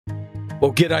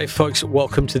Well, g'day, folks.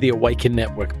 Welcome to the Awaken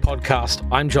Network podcast.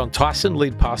 I'm Jon Tyson,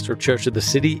 lead pastor of Church of the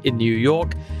City in New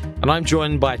York, and I'm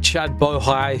joined by Chad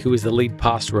Bohi, who is the lead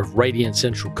pastor of Radiant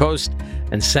Central Coast,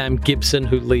 and Sam Gibson,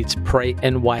 who leads Pray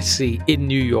NYC in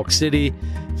New York City.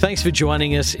 Thanks for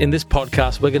joining us. In this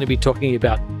podcast, we're going to be talking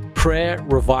about prayer,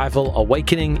 revival,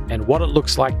 awakening, and what it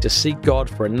looks like to seek God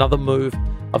for another move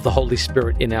of the Holy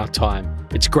Spirit in our time.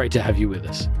 It's great to have you with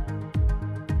us.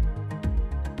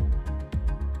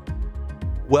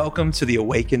 Welcome to the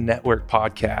Awaken Network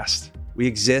podcast. We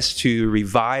exist to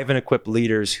revive and equip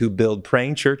leaders who build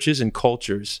praying churches and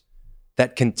cultures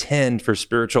that contend for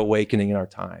spiritual awakening in our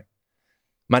time.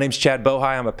 My name's Chad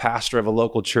Bohi. I'm a pastor of a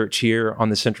local church here on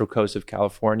the Central Coast of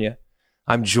California.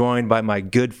 I'm joined by my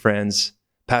good friends,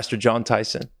 Pastor Jon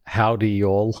Tyson. Howdy,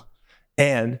 y'all.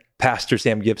 And Pastor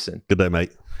Sam Gibson. Good day,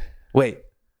 mate. Wait,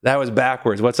 that was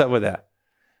backwards. What's up with that?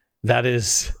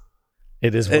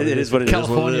 It is what it is.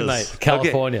 California, mate.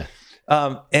 California.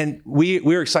 Okay. And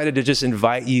we're excited to just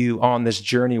invite you on this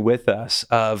journey with us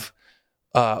of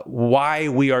why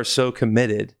we are so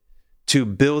committed to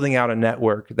building out a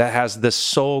network that has the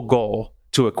sole goal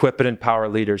to equip and empower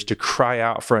leaders to cry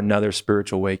out for another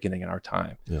spiritual awakening in our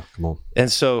time. Yeah, come on.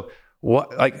 And so,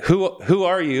 who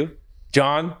are you,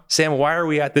 Jon, Sam? Why are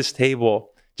we at this table?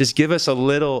 Just give us a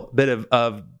little bit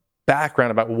of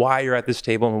background about why you're at this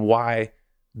table and why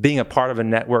being a part of a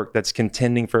network that's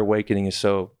contending for awakening is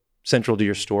so central to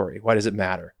your story. Why does it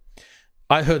matter?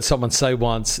 I heard someone say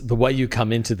once, the way you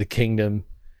come into the kingdom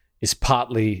is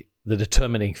partly the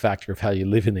determining factor of how you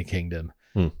live in the kingdom.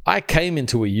 I came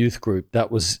into a youth group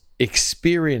that was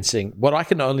experiencing what I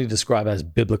can only describe as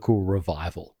biblical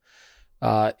revival.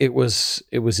 It was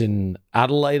in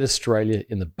Adelaide, Australia,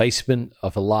 in the basement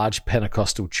of a large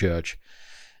Pentecostal church.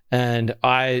 And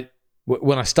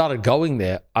when I started going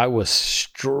there, I was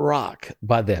struck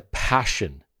by their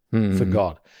passion for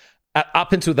God.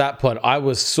 Up until that point, I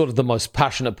was sort of the most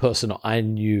passionate person I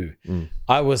knew.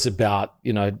 I was about,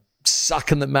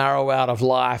 sucking the marrow out of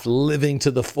life, living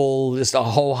to the full, just a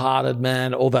wholehearted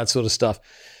man, all that sort of stuff.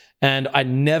 And I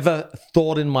never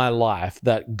thought in my life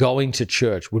that going to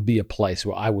church would be a place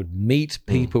where I would meet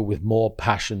people with more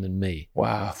passion than me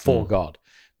for God.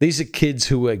 These are kids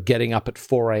who were getting up at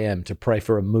 4 a.m. to pray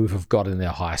for a move of God in their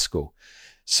high school.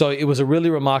 So it was a really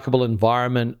remarkable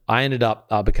environment. I ended up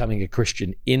becoming a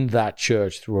Christian in that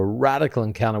church through a radical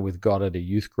encounter with God at a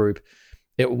youth group.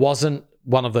 It wasn't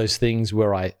one of those things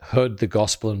where I heard the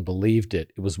gospel and believed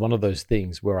it. It was one of those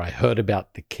things where I heard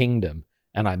about the kingdom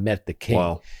and I met the king.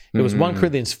 Wow. It was 1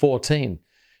 Corinthians 14.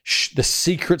 The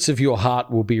secrets of your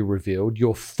heart will be revealed.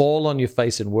 You'll fall on your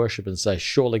face in worship and say,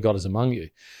 surely God is among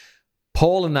you.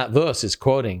 Paul in that verse is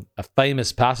quoting a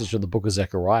famous passage from the book of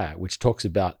Zechariah, which talks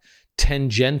about 10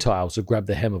 Gentiles who grab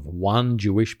the hem of one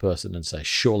Jewish person and say,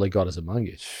 surely God is among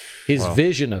you. His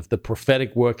vision of the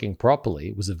prophetic working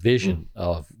properly was a vision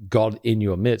of God in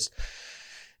your midst.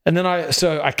 And then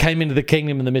I came into the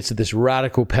kingdom in the midst of this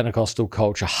radical Pentecostal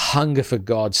culture, hunger for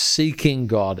God, seeking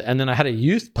God. And then I had a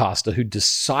youth pastor who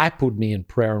discipled me in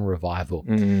prayer and revival.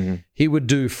 He would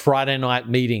do Friday night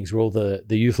meetings where all the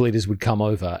youth leaders would come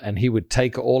over, and he would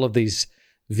take all of these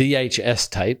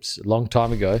VHS tapes a long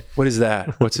time ago. What is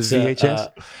that? What's a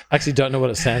VHS? I actually don't know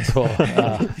what it stands for.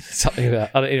 Something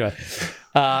about, anyway.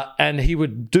 And he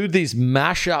would do these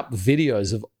mashup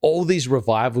videos of all these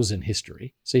revivals in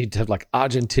history. So he'd have like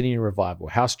Argentinian revival,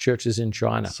 house churches in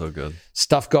China. So good.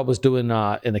 Stuff God was doing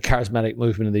in the charismatic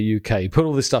movement in the UK. He put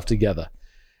all this stuff together.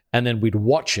 And then we'd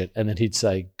watch it, and then he'd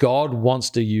say, God wants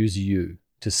to use you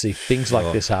to see things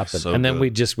like this happen. So and then good. we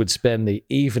just would spend the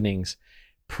evenings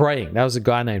praying. That was a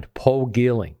guy named Paul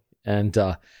Geerling. And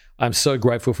I'm so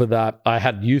grateful for that. I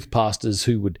had youth pastors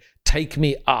who would take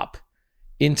me up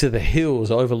into the hills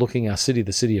overlooking our city,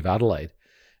 the city of Adelaide,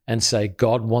 and say,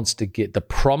 God wants to get the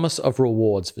promise of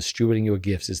rewards for stewarding your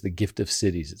gifts is the gift of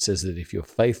cities. It says that if you're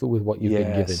faithful with what you've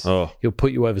been given, he'll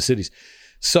put you over cities.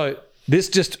 So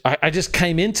I just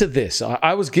came into this.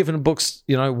 I was given books,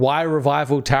 Why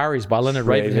Revival Tarries by Leonard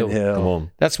Ravenhill. Come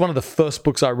on. That's one of the first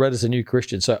books I read as a new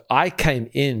Christian. So I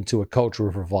came into a culture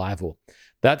of revival.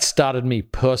 That started me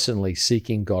personally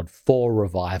seeking God for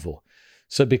revival.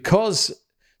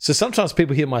 So sometimes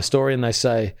people hear my story and they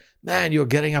say, man, you're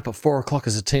getting up at 4 o'clock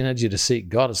as a teenager to seek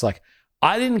God. It's like,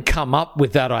 I didn't come up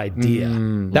with that idea.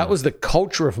 That was the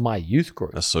culture of my youth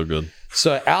group. That's so good.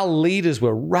 So our leaders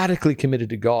were radically committed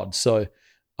to God. So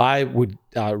I would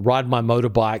ride my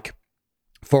motorbike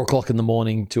 4 o'clock in the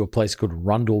morning to a place called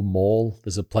Rundle Mall.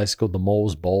 There's a place called the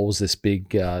Mall's Bowls, this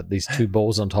big, these two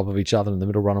balls on top of each other in the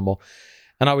middle of Rundle Mall.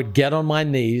 And I would get on my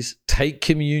knees, take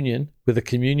communion with a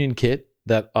communion kit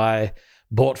that I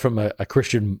bought from a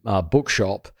Christian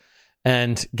bookshop,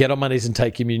 and get on my knees and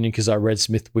take communion because I read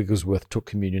Smith Wigglesworth took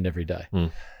communion every day.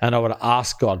 And I would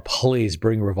ask God, please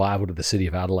bring revival to the city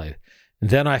of Adelaide. And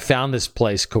then I found this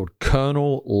place called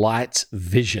Colonel Light's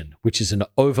Vision, which is an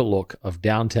overlook of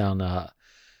downtown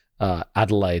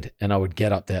Adelaide. And I would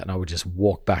get up there and I would just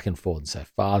walk back and forth and say,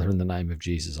 Father, in the name of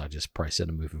Jesus, I just pray,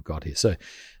 send a move of God here. So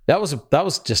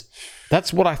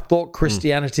that's what I thought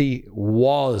Christianity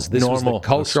was. This Normal. was the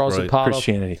culture I was a part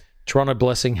Christianity. of. Toronto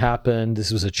Blessing happened.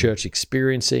 This was a church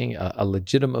experiencing a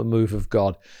legitimate move of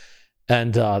God.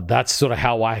 And that's sort of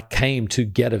how I came to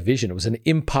get a vision. It was an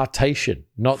impartation,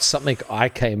 not something I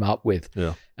came up with.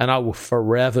 Yeah. And I will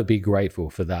forever be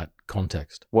grateful for that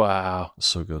context. Wow. That's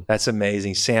so good. That's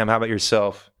amazing. Sam, how about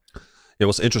yourself? Yeah,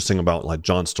 what's interesting about like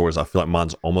John's stories, I feel like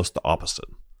mine's almost the opposite.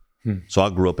 So I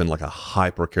grew up in like a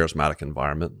hyper charismatic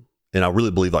environment. And I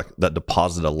really believe like that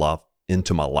deposited a lot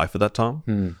into my life at that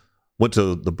time. Went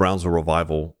to the Brownsville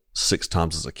Revival 6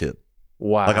 times as a kid.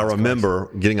 Wow. Like I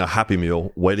remember getting a Happy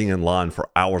Meal, waiting in line for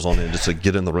hours on end just to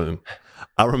get in the room.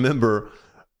 I remember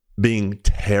being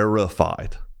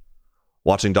terrified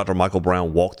watching Dr. Michael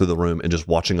Brown walk through the room and just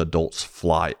watching adults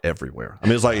fly everywhere. I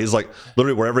mean, it's like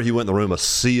literally wherever he went in the room, a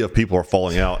sea of people are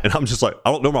falling out. And I'm just like,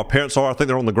 I don't know where my parents are. I think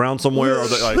they're on the ground somewhere. Or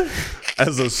they, like,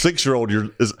 as a 6-year-old,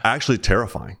 is actually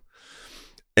terrifying.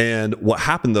 And what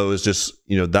happened though is just,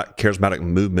 that charismatic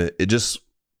movement, it just,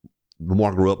 the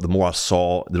more I grew up, the more I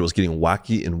saw that it was getting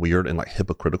wacky and weird and like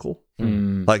hypocritical.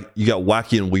 Like you got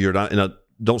wacky and weird, and I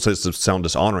don't say this to sound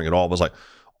dishonoring at all, but it's like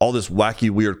all this wacky,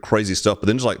 weird, crazy stuff, but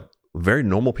then just like very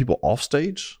normal people off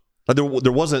stage. Like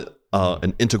there wasn't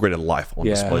an integrated life on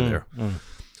display there.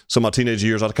 So my teenage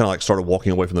years, I kind of like started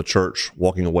walking away from the church,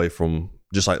 walking away from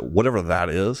just like whatever that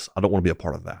is. I don't want to be a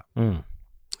part of that.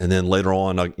 And then later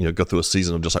on, I go through a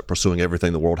season of just like pursuing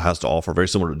everything the world has to offer, very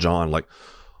similar to John. Like,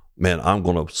 man, I'm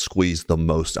going to squeeze the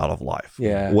most out of life.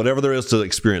 Yeah. Whatever there is to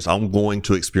experience, I'm going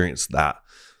to experience that.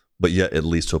 But yet it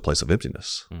leads to a place of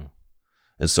emptiness.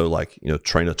 And so like,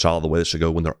 train a child the way they should go.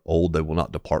 When they're old, they will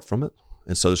not depart from it.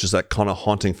 And so it's just that kind of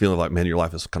haunting feeling of like, man, your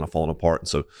life is kind of falling apart. And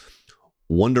so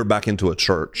wander back into a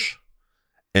church.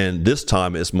 And this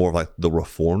time it's more of like the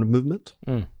Reformed movement.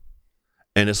 And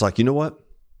it's like, you know what?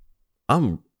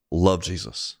 Love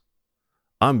Jesus.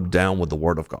 I'm down with the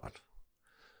Word of God.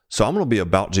 So I'm going to be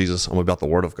about Jesus. I'm about the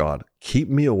Word of God. Keep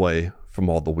me away from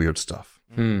all the weird stuff.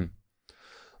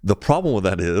 The problem with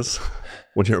that is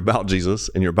when you're about Jesus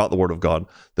and you're about the Word of God,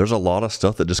 there's a lot of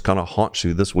stuff that just kind of haunts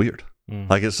you that's weird.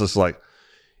 Like it's just like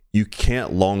you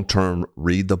can't long-term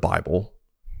read the Bible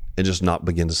and just not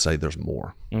begin to say there's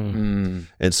more.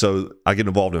 And so I get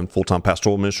involved in full-time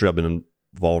pastoral ministry. I've been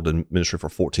involved in ministry for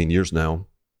 14 years now.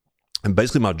 And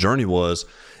basically my journey was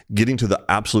getting to the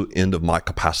absolute end of my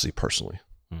capacity personally.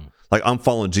 Like I'm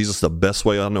following Jesus the best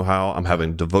way I know how. I'm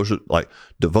having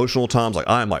devotional times. Like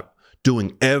I am like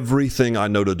doing everything I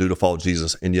know to do to follow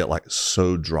Jesus, and yet like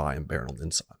so dry and barren on the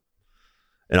inside.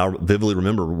 And I vividly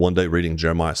remember one day reading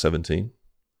Jeremiah 17,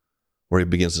 where he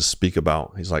begins to speak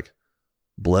about, he's like,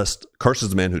 blessed, cursed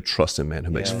is the man who trusts in man,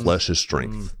 who makes flesh his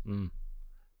strength.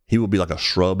 He will be like a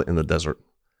shrub in the desert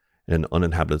in an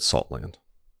uninhabited salt land.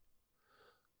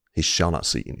 He shall not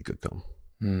see any good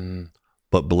come.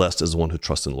 But blessed is the one who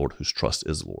trusts in the Lord, whose trust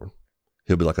is the Lord.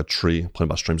 He'll be like a tree planted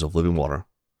by streams of living water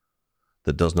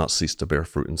that does not cease to bear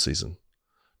fruit in season,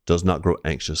 does not grow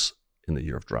anxious in the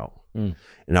year of drought. And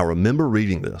I remember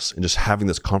reading this and just having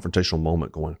this confrontational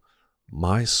moment going,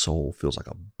 my soul feels like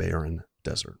a barren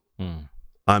desert.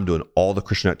 I'm doing all the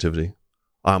Christian activity.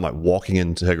 I'm like walking in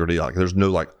integrity. Like there's no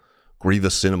like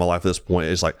grievous sin in my life at this point.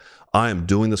 It's like I am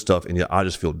doing this stuff and yet I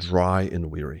just feel dry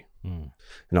and weary.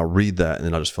 And I read that and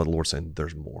then I just felt the Lord saying,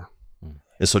 there's more.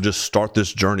 And so just start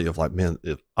this journey of like, man,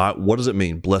 what does it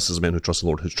mean? Blessed is the man who trusts in the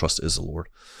Lord, whose trust is the Lord.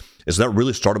 And so that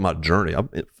really started my journey. I'm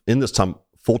in this time,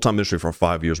 full-time ministry for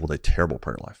 5 years with a terrible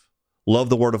prayer life. Love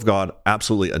the Word of God,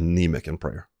 absolutely anemic in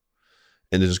prayer.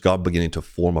 And then just God beginning to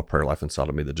form a prayer life inside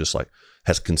of me that just like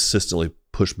has consistently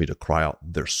pushed me to cry out,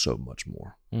 there's so much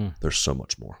more. There's so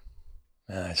much more.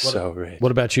 That's so great.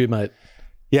 What about you, mate?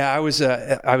 Yeah, I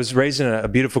was raised in a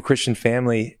beautiful Christian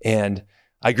family, and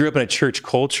I grew up in a church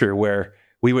culture where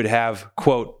we would have,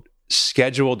 quote,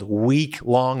 scheduled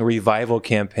week-long revival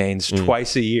campaigns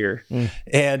twice a year.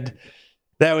 And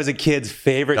that was a kid's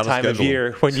favorite time of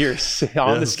year when you're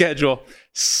on the schedule,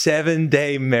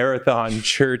 7-day marathon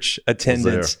church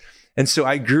attendance. And so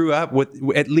I grew up with,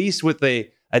 at least with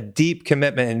a deep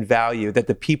commitment and value that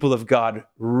the people of God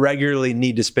regularly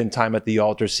need to spend time at the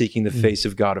altar seeking the face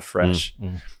of God afresh.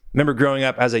 Remember growing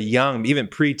up as a young, even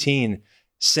preteen,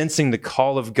 sensing the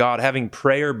call of God, having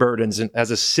prayer burdens. And as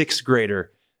a 6th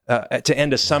grader, to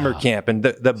end a summer camp, and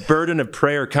the burden of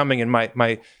prayer coming, and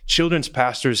my children's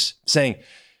pastors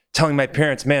telling my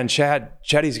parents, man,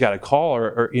 Chaddy's got a call,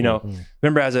 or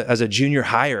remember as a junior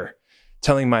higher,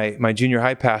 telling my junior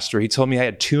high pastor, he told me I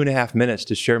had 2.5 minutes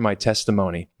to share my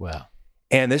testimony. Wow.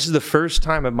 And this is the first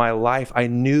time in my life I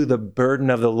knew the burden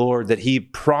of the Lord, that he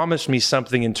promised me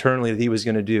something internally that he was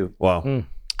going to do. Wow.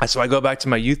 So I go back to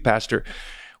my youth pastor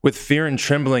with fear and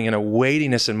trembling and a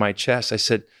weightiness in my chest. I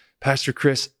said, Pastor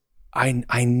Chris,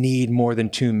 I need more than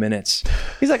 2 minutes.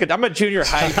 He's like, I'm a junior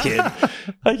high kid.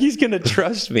 Like, he's going to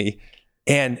trust me.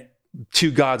 And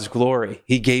to God's glory,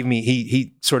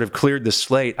 he sort of cleared the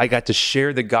slate. I got to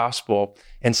share the gospel,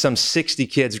 and some 60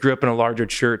 kids grew up in a larger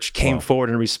church, came forward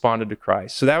and responded to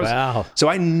Christ. So that was, so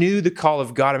I knew the call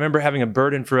of God. I remember having a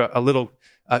burden for a little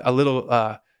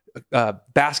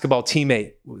basketball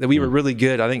teammate that we were really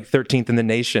good. I think 13th in the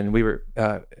nation. We were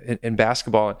in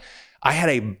basketball. I had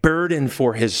a burden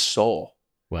for his soul.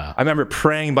 Wow. I remember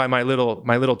praying by my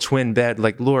little twin bed,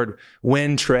 like, Lord,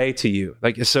 win Trey to you.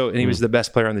 Like, so, and he was the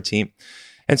best player on the team.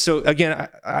 And so again,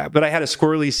 but I had a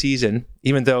squirrely season,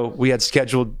 even though we had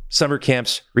scheduled summer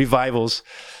camps, revivals,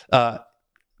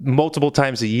 multiple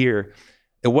times a year.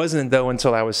 It wasn't though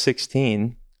until I was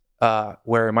 16,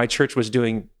 where my church was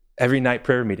doing every night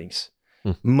prayer meetings,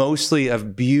 mostly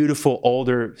of beautiful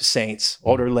older saints,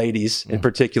 older ladies in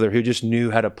particular, who just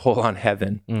knew how to pull on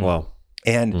heaven. Wow.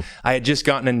 And I had just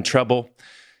gotten in trouble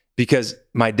because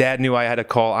my dad knew I had a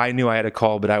call. I knew I had a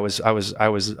call, but I was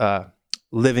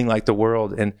living like the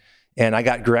world, and I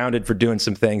got grounded for doing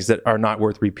some things that are not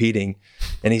worth repeating.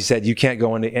 And he said, "You can't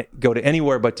go to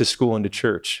anywhere but to school and to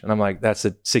church." And I'm like, "That's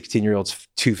a 16-year-old's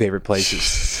two favorite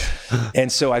places."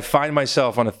 And so I find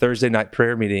myself on a Thursday night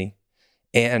prayer meeting,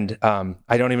 and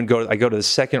I don't even go. I go to the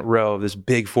second row of this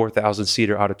big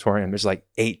 4,000-seater auditorium. There's like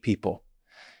 8 people.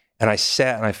 And I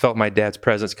sat and I felt my dad's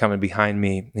presence coming behind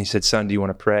me. And he said, "Son, do you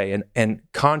want to pray?" And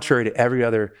contrary to every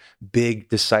other big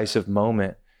decisive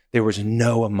moment, there was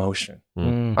no emotion.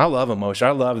 I love emotion.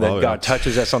 I love that God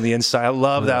touches us on the inside. I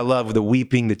love that. I love the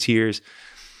weeping, the tears.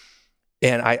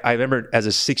 And I remember as a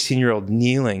 16-year-old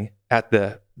kneeling at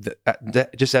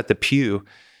just at the pew,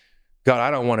 God,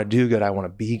 I don't want to do good. I want to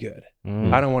be good.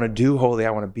 I don't want to do holy. I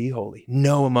want to be holy.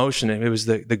 No emotion. And it was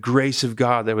the grace of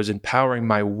God that was empowering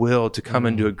my will to come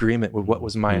into agreement with what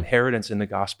was my inheritance in the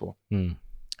gospel.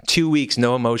 2 weeks,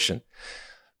 no emotion.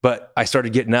 But I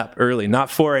started getting up early, not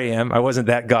 4 a.m. I wasn't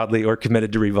that godly or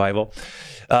committed to revival.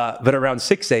 But around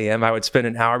 6 a.m., I would spend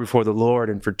an hour before the Lord.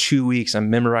 And for 2 weeks,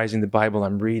 I'm memorizing the Bible.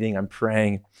 I'm reading, I'm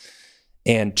praying.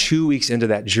 And 2 weeks into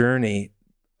that journey,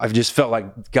 I've just felt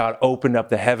like God opened up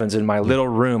the heavens in my little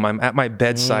room. I'm at my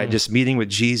bedside just meeting with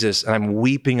Jesus, and I'm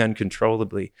weeping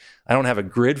uncontrollably. I don't have a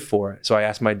grid for it. So I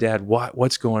asked my dad,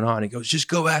 what's going on? He goes, "Just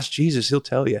go ask Jesus. He'll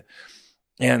tell you."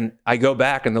 And I go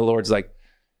back, and the Lord's like,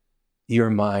 "You're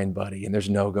mine, buddy." And there's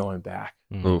no going back.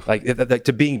 Like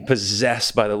to being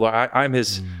possessed by the Lord. I'm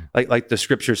his, like the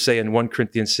scriptures say in 1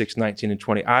 Corinthians 6, 19 and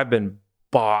 20, I've been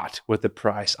bought with a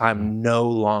price. I'm no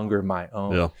longer my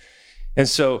own. Yeah. And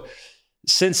so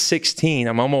since 16,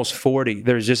 I'm almost 40,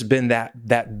 there's just been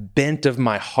that bent of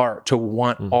my heart to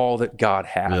want all that God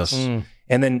has. Yes.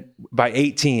 And then by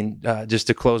 18, just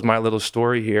to close my little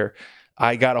story here,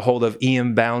 I got a hold of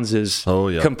E.M. Bounds'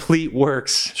 Complete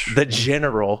Works, the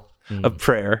general of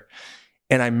prayer.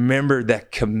 And I remember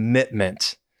that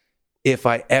commitment. If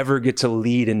I ever get to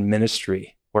lead in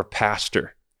ministry or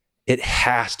pastor, it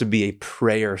has to be a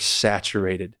prayer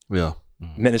saturated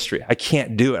ministry. I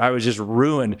can't do it. I was just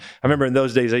ruined. I remember in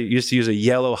those days, I used to use a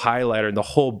yellow highlighter, and the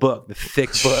whole book, the thick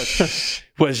book,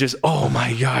 was just, oh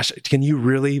my gosh, can you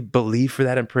really believe for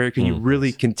that in prayer? Can you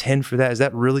really contend for that? Is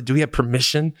that really, do we have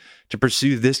permission to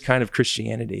pursue this kind of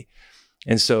Christianity?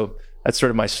 And so that's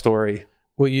sort of my story.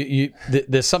 Well,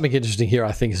 there's something interesting here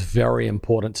I think is very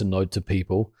important to note to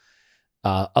people.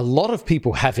 A lot of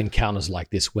people have encounters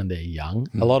like this when they're young.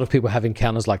 A lot of people have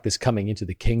encounters like this coming into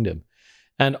the kingdom.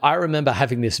 And I remember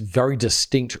having this very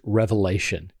distinct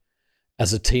revelation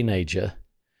as a teenager.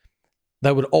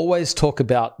 They would always talk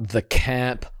about the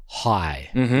camp high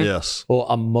or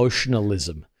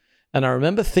emotionalism. And I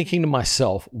remember thinking to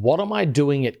myself, what am I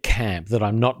doing at camp that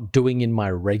I'm not doing in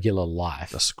my regular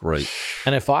life? That's great.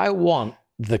 And if I want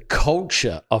the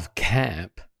culture of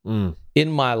camp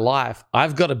in my life,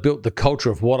 I've got to build the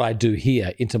culture of what I do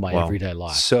here into my everyday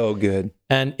life. So good.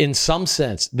 And in some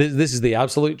sense, this is the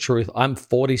absolute truth. I'm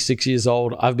 46 years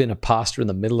old. I've been a pastor in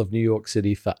the middle of New York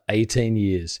City for 18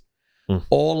 years.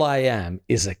 All I am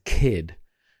is a kid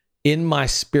in my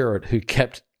spirit who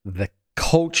kept the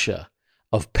culture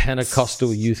of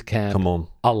Pentecostal youth camp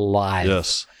alive.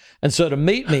 Yes. And so to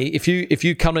meet me, if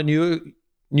you come to New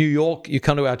New York, you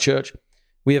come to our church.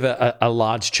 We have a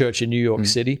large church in New York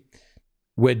City.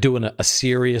 We're doing a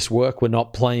serious work. We're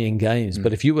not playing games.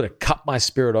 But if you were to cut my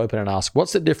spirit open and ask,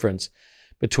 what's the difference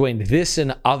between this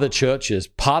and other churches?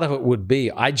 Part of it would be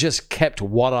I just kept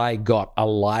what I got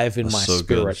alive in my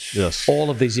spirit all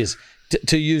of these years.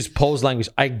 To use Paul's language,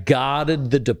 I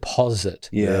guarded the deposit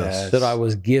that I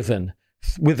was given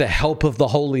with the help of the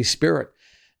Holy Spirit.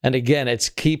 And again, it's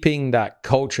keeping that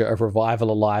culture of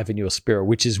revival alive in your spirit,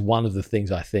 which is one of the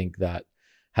things I think that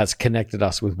has connected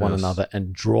us with one another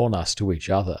and drawn us to each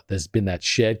other. There's been that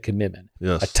shared commitment.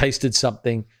 I tasted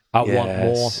something. I want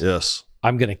more.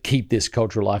 I'm going to keep this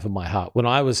culture alive in my heart. When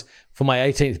I was, for my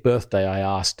 18th birthday, I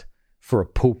asked for a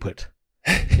pulpit.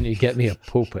 Can you get me a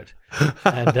pulpit?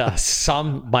 And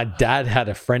my dad had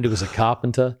a friend who was a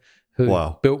carpenter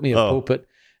who built me a pulpit.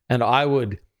 And I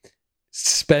would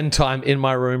spend time in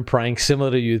my room praying,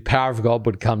 similar to you. The power of God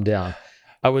would come down.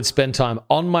 I would spend time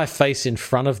on my face in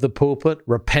front of the pulpit,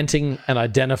 repenting and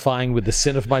identifying with the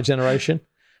sin of my generation,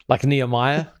 like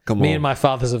Nehemiah, me and my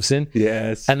fathers have sinned.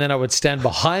 Yes. And then I would stand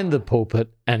behind the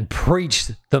pulpit and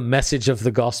preach the message of the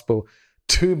gospel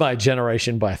to my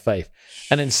generation by faith.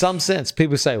 And in some sense,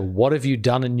 people say, what have you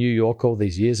done in New York all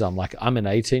these years? I'm like, I'm an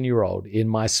 18-year-old in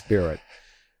my spirit,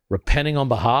 repenting on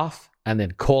behalf and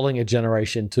then calling a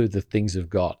generation to the things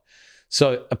of God.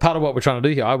 So a part of what we're trying to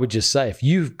do here, I would just say, if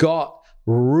you've got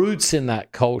roots in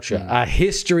that culture, a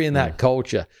history in that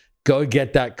culture, go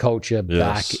get that culture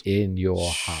back in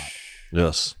your heart.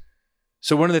 Yes.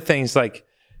 So one of the things, like,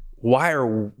 why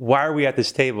are we at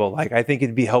this table? Like, I think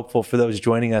it'd be helpful for those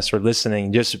joining us or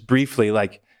listening, just briefly,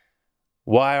 like,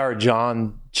 why are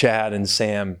Jon, Chad, and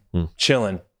Sam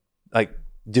chilling, like,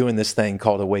 doing this thing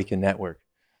called Awaken Network?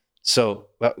 So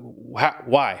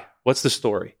why? What's the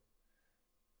story?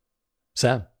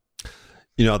 Sam?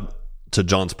 To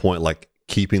John's point, like,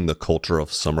 keeping the culture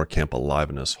of summer camp alive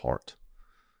in his heart.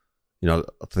 I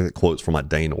think it quotes from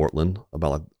Dane Ortland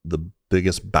about, like, the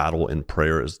biggest battle in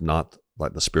prayer is not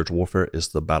like the spiritual warfare, is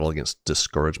the battle against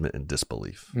discouragement and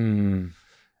disbelief. And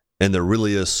there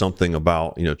really is something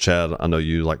about, Chad, I know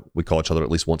you, like, we call each other at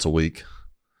least once a week,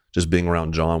 just being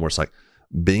around Jon, where it's like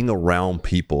being around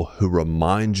people who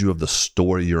remind you of the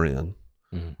story you're in,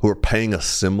 who are paying a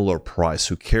similar price,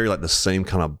 who carry, like, the same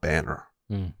kind of banner.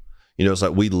 It's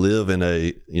like we live in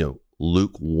a,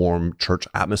 lukewarm church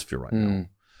atmosphere right now.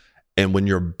 And when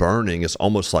you're burning, it's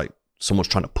almost like someone's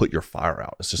trying to put your fire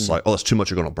out. It's just like, oh, it's too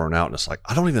much, you're going to burn out. And it's like,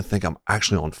 I don't even think I'm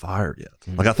actually on fire yet.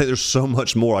 Like, I think there's so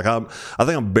much more. Like, I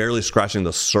think I'm barely scratching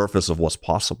the surface of what's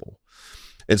possible.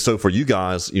 And so for you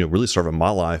guys, really serving my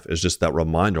life is just that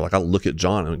reminder. Like, I look at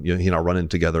Jon, and he and I run in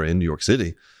together in New York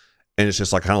City, and it's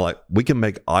just like, kind of like, we can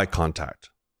make eye contact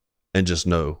and just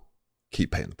know,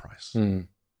 keep paying the price.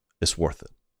 It's worth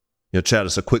it. Chad,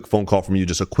 it's a quick phone call from you,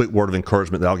 just a quick word of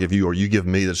encouragement that I'll give you or you give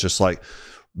me, that's just like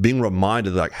being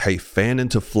reminded, like, hey, fan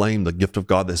into flame the gift of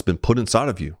God that's been put inside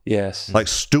of you. Yes. Like,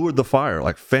 steward the fire,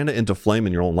 like, fan it into flame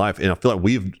in your own life. And I feel like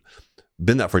we've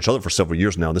been that for each other for several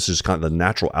years now. This is kind of the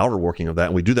natural outer working of that.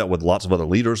 And we do that with lots of other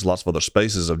leaders, lots of other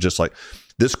spaces, of just like,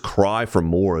 this cry for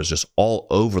more is just all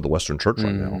over the Western church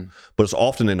right now. But it's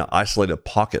often in an isolated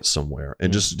pocket somewhere.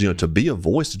 And just, to be a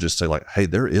voice to just say, like, hey,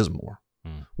 there is more.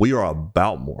 We are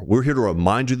about more. We're here to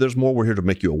remind you there's more. We're here to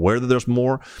make you aware that there's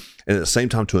more. And at the same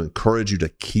time, to encourage you to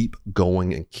keep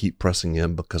going and keep pressing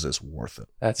in, because it's worth it.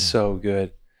 That's so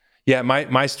good. Yeah,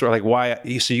 my story, like,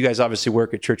 why, so you guys obviously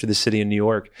work at Church of the City in New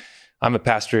York. I'm a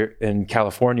pastor in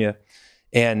California.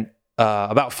 And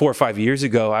about 4 or 5 years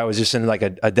ago, I was just in, like,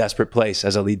 a desperate place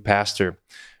as a lead pastor.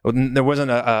 There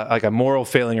wasn't a moral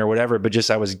failing or whatever, but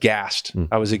just I was gassed.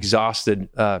 I was exhausted.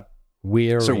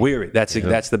 Weary. So weary. That's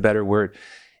the better word.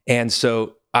 And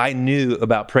so I knew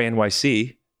about Pray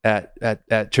NYC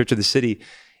at Church of the City,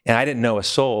 and I didn't know a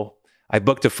soul. I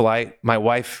booked a flight. My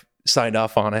wife signed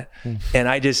off on it. And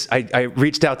I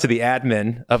reached out to the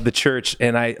admin of the church,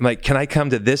 and I'm like, can I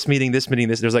come to this meeting, this?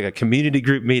 There's like a community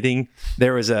group meeting.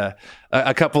 There was a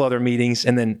couple other meetings.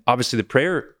 And then obviously the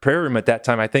prayer room at that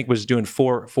time, I think, was doing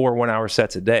four 1-hour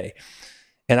sets a day.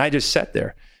 And I just sat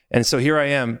there. And so here I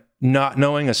am, not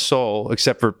knowing a soul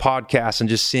except for podcasts and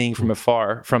just seeing from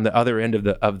afar from the other end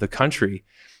of the country.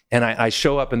 And I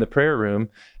show up in the prayer room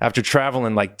after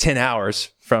traveling like 10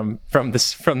 hours from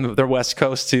the West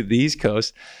Coast to the East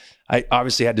Coast. I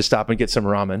obviously had to stop and get some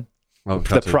ramen,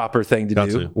 the proper thing to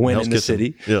do when in the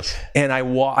city. Yes. And I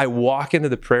walk into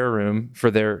the prayer room for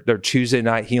their Tuesday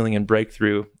night healing and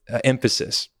breakthrough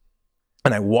emphasis.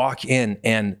 And I walk in,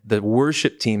 and the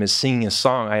worship team is singing a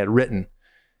song I had written.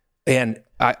 And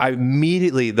I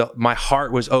immediately, my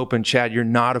heart was open. Chad, you're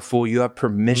not a fool. You have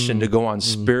permission to go on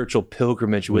spiritual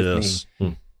pilgrimage with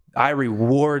me. I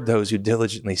reward those who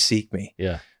diligently seek me.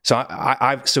 Yeah. So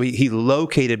so he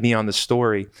located me on the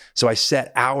story. So I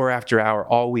sat hour after hour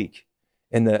all week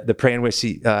in the Pray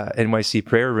NYC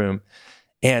prayer room.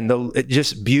 And it's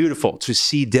just beautiful to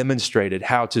see demonstrated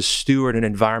how to steward an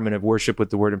environment of worship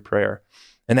with the word and prayer.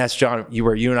 And that's, John,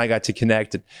 where you and I got to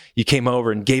connect. And you came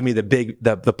over and gave me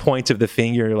the point of the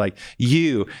finger. You're like,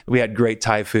 we had great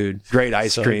Thai food, great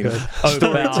ice cream,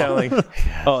 storytelling.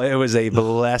 Oh, it was a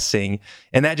blessing.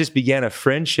 And that just began a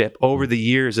friendship over the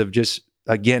years of just,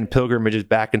 again, pilgrimages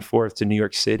back and forth to New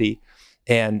York City.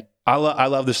 And I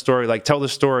love the story. Like, tell the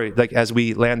story, like, as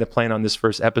we land the plane on this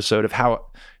first episode, of how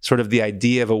sort of the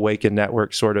idea of Awaken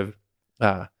Network sort of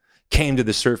came to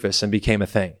the surface and became a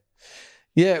thing.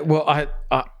 Yeah, well,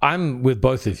 I'm with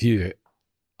both of you.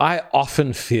 I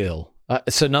often feel,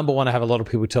 so number one, I have a lot of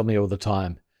people tell me all the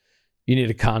time, you need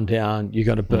to calm down, you're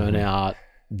going to burn out,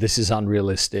 this is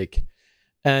unrealistic.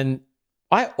 And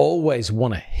I always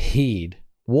want to heed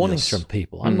warnings from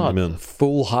people. I'm not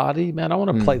foolhardy, man. I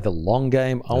want to play the long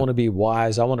game. I want to be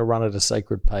wise. I want to run at a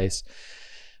sacred pace.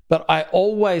 But I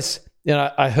always...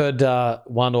 I heard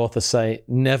one author say,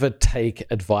 never take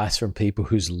advice from people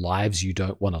whose lives you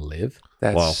don't want to live.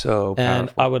 That's so powerful. And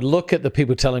I would look at the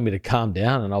people telling me to calm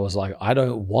down, and I was like, I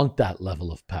don't want that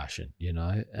level of passion,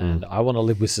 and I want to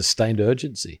live with sustained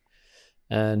urgency.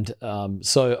 And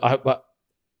so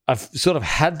I've sort of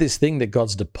had this thing that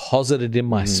God's deposited in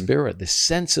my spirit, this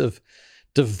sense of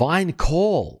divine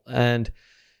call. And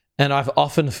I've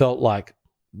often felt like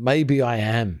maybe I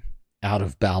am out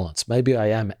of balance. Maybe I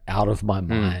am out of my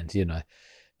mind,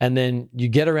 And then you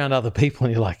get around other people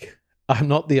and you're like, I'm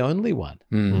not the only one.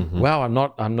 Wow,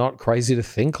 I'm not crazy to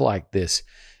think like this.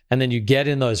 And then you get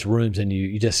in those rooms and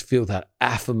you just feel that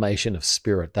affirmation of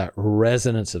spirit, that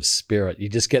resonance of spirit. You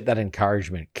just get that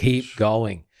encouragement. Keep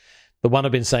going. The one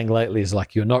I've been saying lately is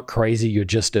like, you're not crazy, you're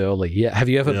just early. Yeah. Have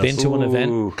you ever been to an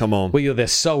event come on, where you're there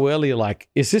so early, you're like,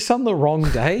 is this on the wrong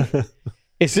day?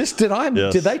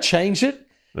 Did they change it?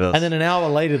 Yes. And then an hour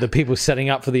later, the people setting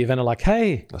up for the event are like,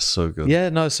 hey. That's so good. Yeah,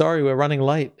 no, sorry, we're running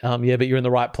late. But you're in the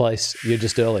right place. You're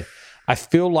just early. I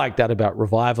feel like that about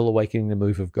Revival, Awakening, the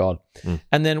Move of God.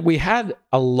 And then we had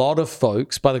a lot of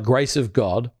folks, by the grace of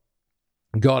God,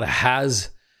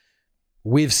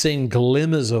 we've seen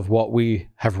glimmers of what we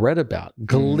have read about,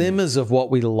 glimmers of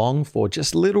what we long for,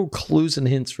 just little clues and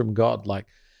hints from God, like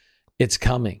it's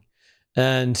coming.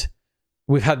 And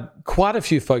we've had quite a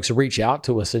few folks reach out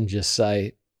to us and just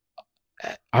say,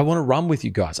 I want to run with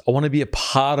you guys. I want to be a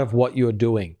part of what you're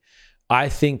doing. I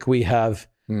think we have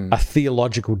a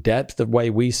theological depth. The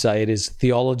way we say it is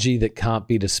theology that can't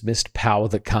be dismissed, power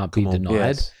that can't be denied.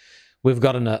 Yes. We've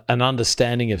got an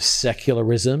understanding of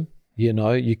secularism.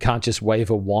 You can't just wave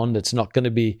a wand. It's not going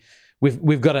to be.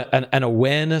 We've got an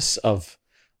awareness of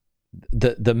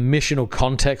the missional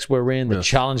context we're in, the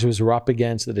challenges we're up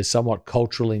against that is somewhat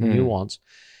culturally nuanced,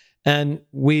 and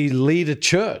we lead a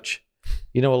church.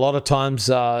 A lot of times,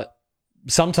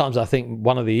 sometimes I think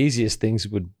one of the easiest things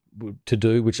to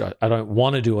do, which I don't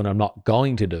want to do and I'm not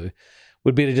going to do,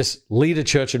 would be to just lead a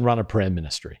church and run a prayer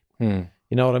ministry. You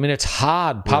know what I mean? It's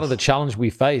hard. Part of the challenge we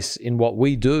face in what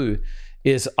we do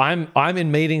is I'm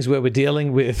in meetings where we're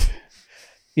dealing with,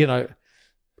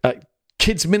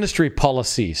 kids ministry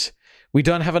policies. We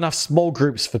don't have enough small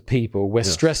groups for people. We're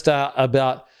stressed out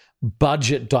about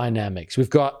budget dynamics. We've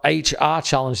got HR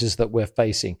challenges that we're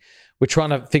facing. We're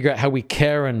trying to figure out how we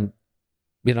care and,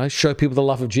 show people the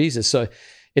love of Jesus. So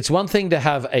it's one thing to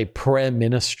have a prayer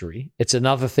ministry. It's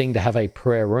another thing to have a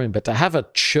prayer room. But to have a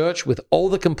church with all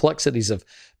the complexities of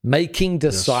making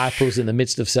disciples in the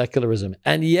midst of secularism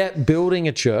and yet building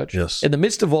a church in the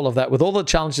midst of all of that with all the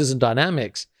challenges and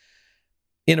dynamics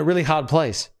in a really hard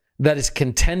place that is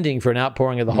contending for an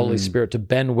outpouring of the Holy Spirit to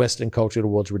bend Western culture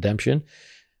towards redemption.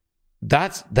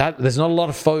 There's not a lot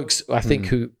of folks, I think,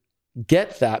 who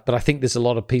get that, but I think there's a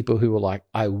lot of people who are like,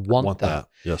 I want that.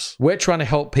 Yes. We're trying to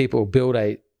help people build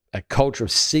a culture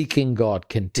of seeking God,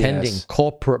 contending,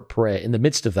 corporate prayer in the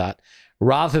midst of that,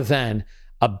 rather than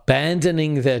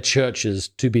abandoning their churches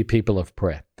to be people of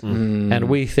prayer. And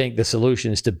we think the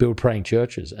solution is to build praying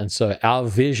churches. And so our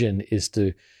vision is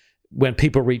to, when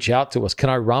people reach out to us, can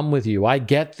I run with you? I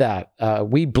get that.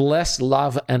 We bless,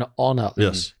 love, and honor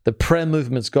the prayer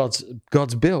movements God's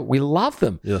built. We love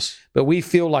them. Yes. But we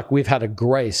feel like we've had a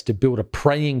grace to build a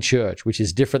praying church, which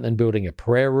is different than building a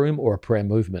prayer room or a prayer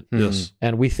movement. Yes.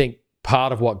 And we think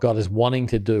part of what God is wanting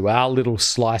to do, our little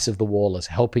slice of the wall, is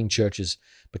helping churches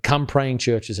become praying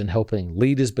churches and helping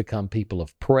leaders become people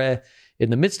of prayer in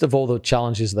the midst of all the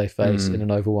challenges they face in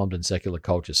an overwhelmed and secular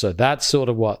culture. So that's sort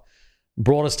of what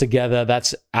brought us together.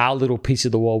 That's our little piece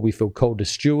of the wall we feel called to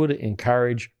steward,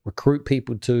 encourage, recruit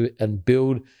people to, and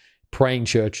build praying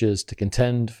churches to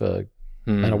contend for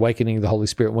an awakening of the Holy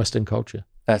Spirit in Western culture.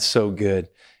 That's so good.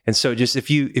 And so just if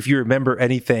you remember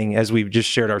anything, as we've just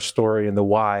shared our story and the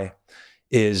why,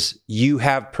 is you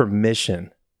have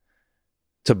permission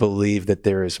to believe that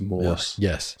there is more.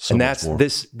 Yes. So and much that's more.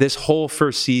 this whole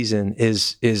first season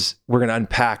is we're going to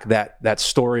unpack that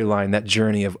storyline, that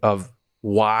journey of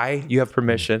why you have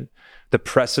permission, the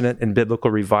precedent in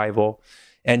biblical revival,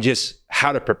 and just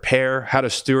how to prepare, how to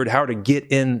steward, how to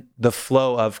get in the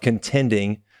flow of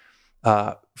contending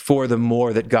for the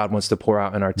more that God wants to pour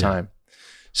out in our time.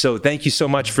 So thank you so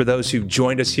much for those who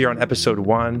joined us here on episode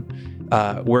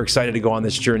 1. We're excited to go on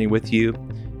this journey with you,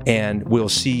 and we'll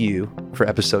see you for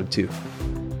episode 2.